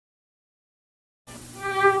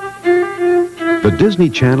The Disney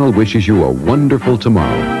Channel wishes you a wonderful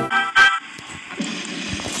tomorrow.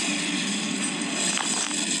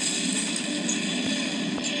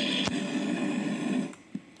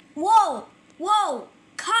 Whoa! Whoa!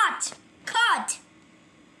 Cut! Cut!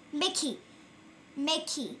 Mickey,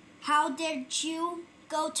 how did you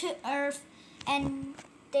go to Earth and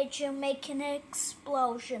did you make an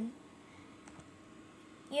explosion?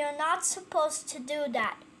 You're not supposed to do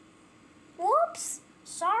that. Whoops!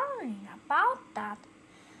 Sorry about that.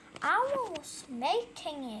 I was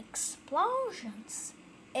making explosions.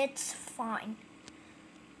 It's fine.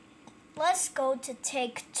 Let's go to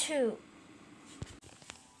take 2.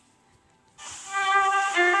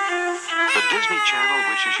 The Disney Channel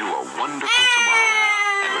wishes you a wonderful tomorrow.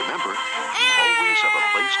 And remember, you always have a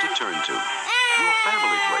place to turn to. Your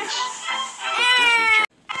family place. The Disney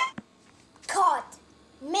Channel. Cut!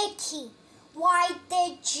 Mickey, why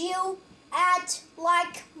did you act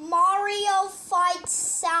like Mario fight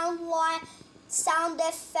sound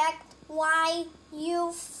effect while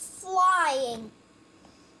you flying?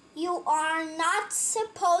 You are not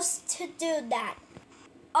supposed to do that.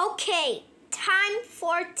 Okay, time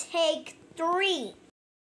for take 3.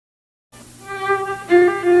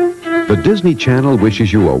 The Disney Channel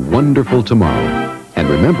wishes you a wonderful tomorrow. And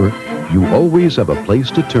remember, you always have a place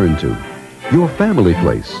to turn to. Your family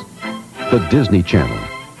place. The Disney Channel.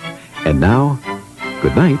 And now,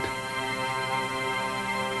 good night.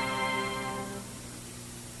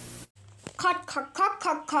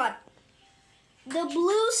 Cut. The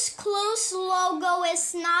Blue's Clues logo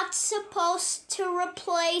is not supposed to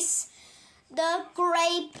replace the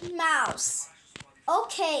grape mouse.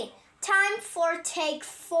 Okay, time for take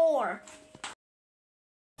 4.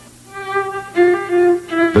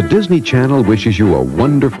 The Disney Channel wishes you a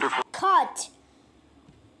wonderful... Cut.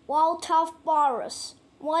 Waldorf Boris,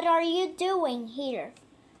 what are you doing here?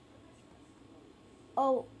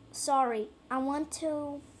 Oh, sorry. I want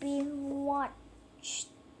to watch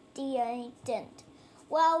the agent.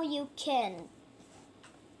 Well, you can.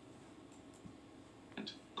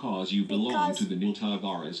 Cause you belong to the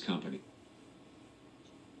Niltavares company.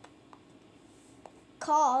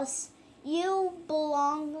 Cause you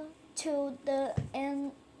belong to the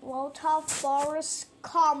Niltavares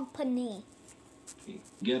company.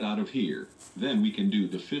 Get out of here. Then we can do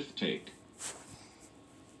the 5th take.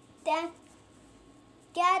 Then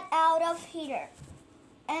get out of here.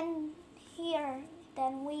 And here,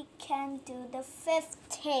 then we can do the 5th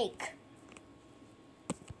take.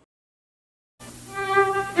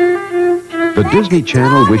 The Disney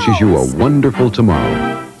Channel wishes you a wonderful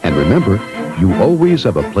tomorrow. And remember, you always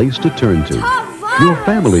have a place to turn to. Your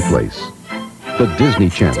family place. The Disney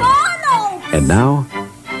Channel. And now,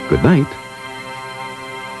 good night.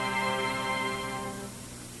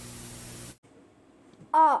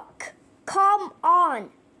 Come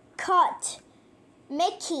on. Cut.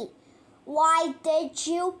 Mickey, why did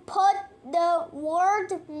you put the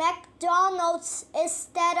word McDonald's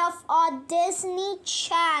instead of a Disney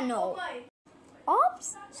Channel?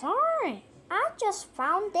 Oops, sorry. I just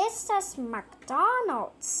found this as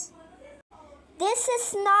McDonald's. This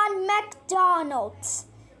is not McDonald's.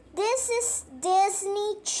 This is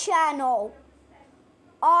Disney Channel.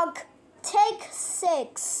 Take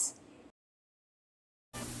 6.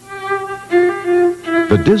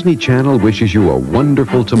 The Disney Channel wishes you a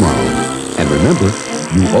wonderful tomorrow. And remember,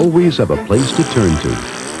 you always have a place to turn to.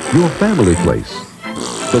 Your family place.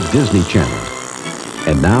 The Disney Channel.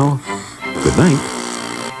 And now, good night.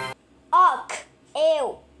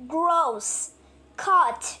 Ew, gross.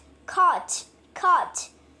 Cut.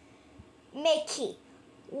 Mickey,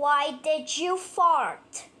 why did you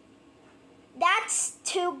fart? That's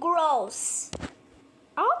too gross.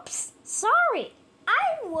 Oops, sorry.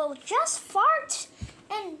 I will just fart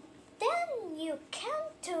and then you can't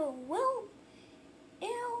will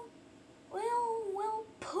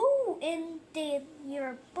poo in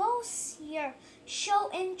your both your show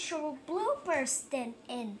intro bloopers then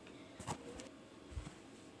in.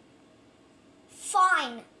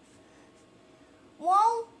 Fine.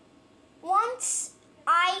 Well, once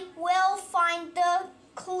I will find the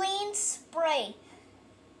clean spray.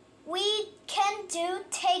 We can do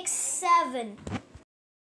take 7.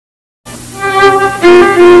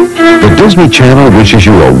 The Disney Channel wishes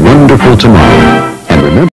you a wonderful tomorrow. And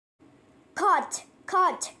remember... Cut.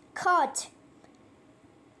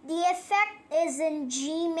 The effect is in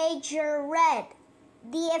G major red.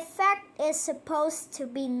 The effect is supposed to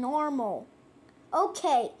be normal.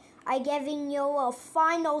 Okay, I'm giving you a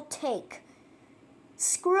final take.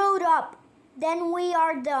 Screwed up. Then we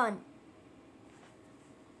are done.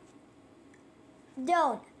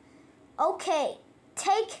 Okay,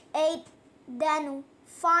 take 8. Then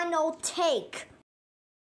final take.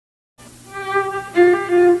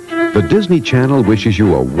 The Disney Channel wishes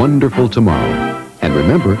you a wonderful tomorrow. And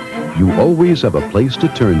remember, you always have a place to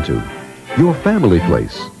turn to. Your family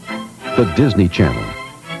place. The Disney Channel.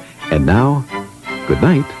 And now, good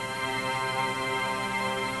night.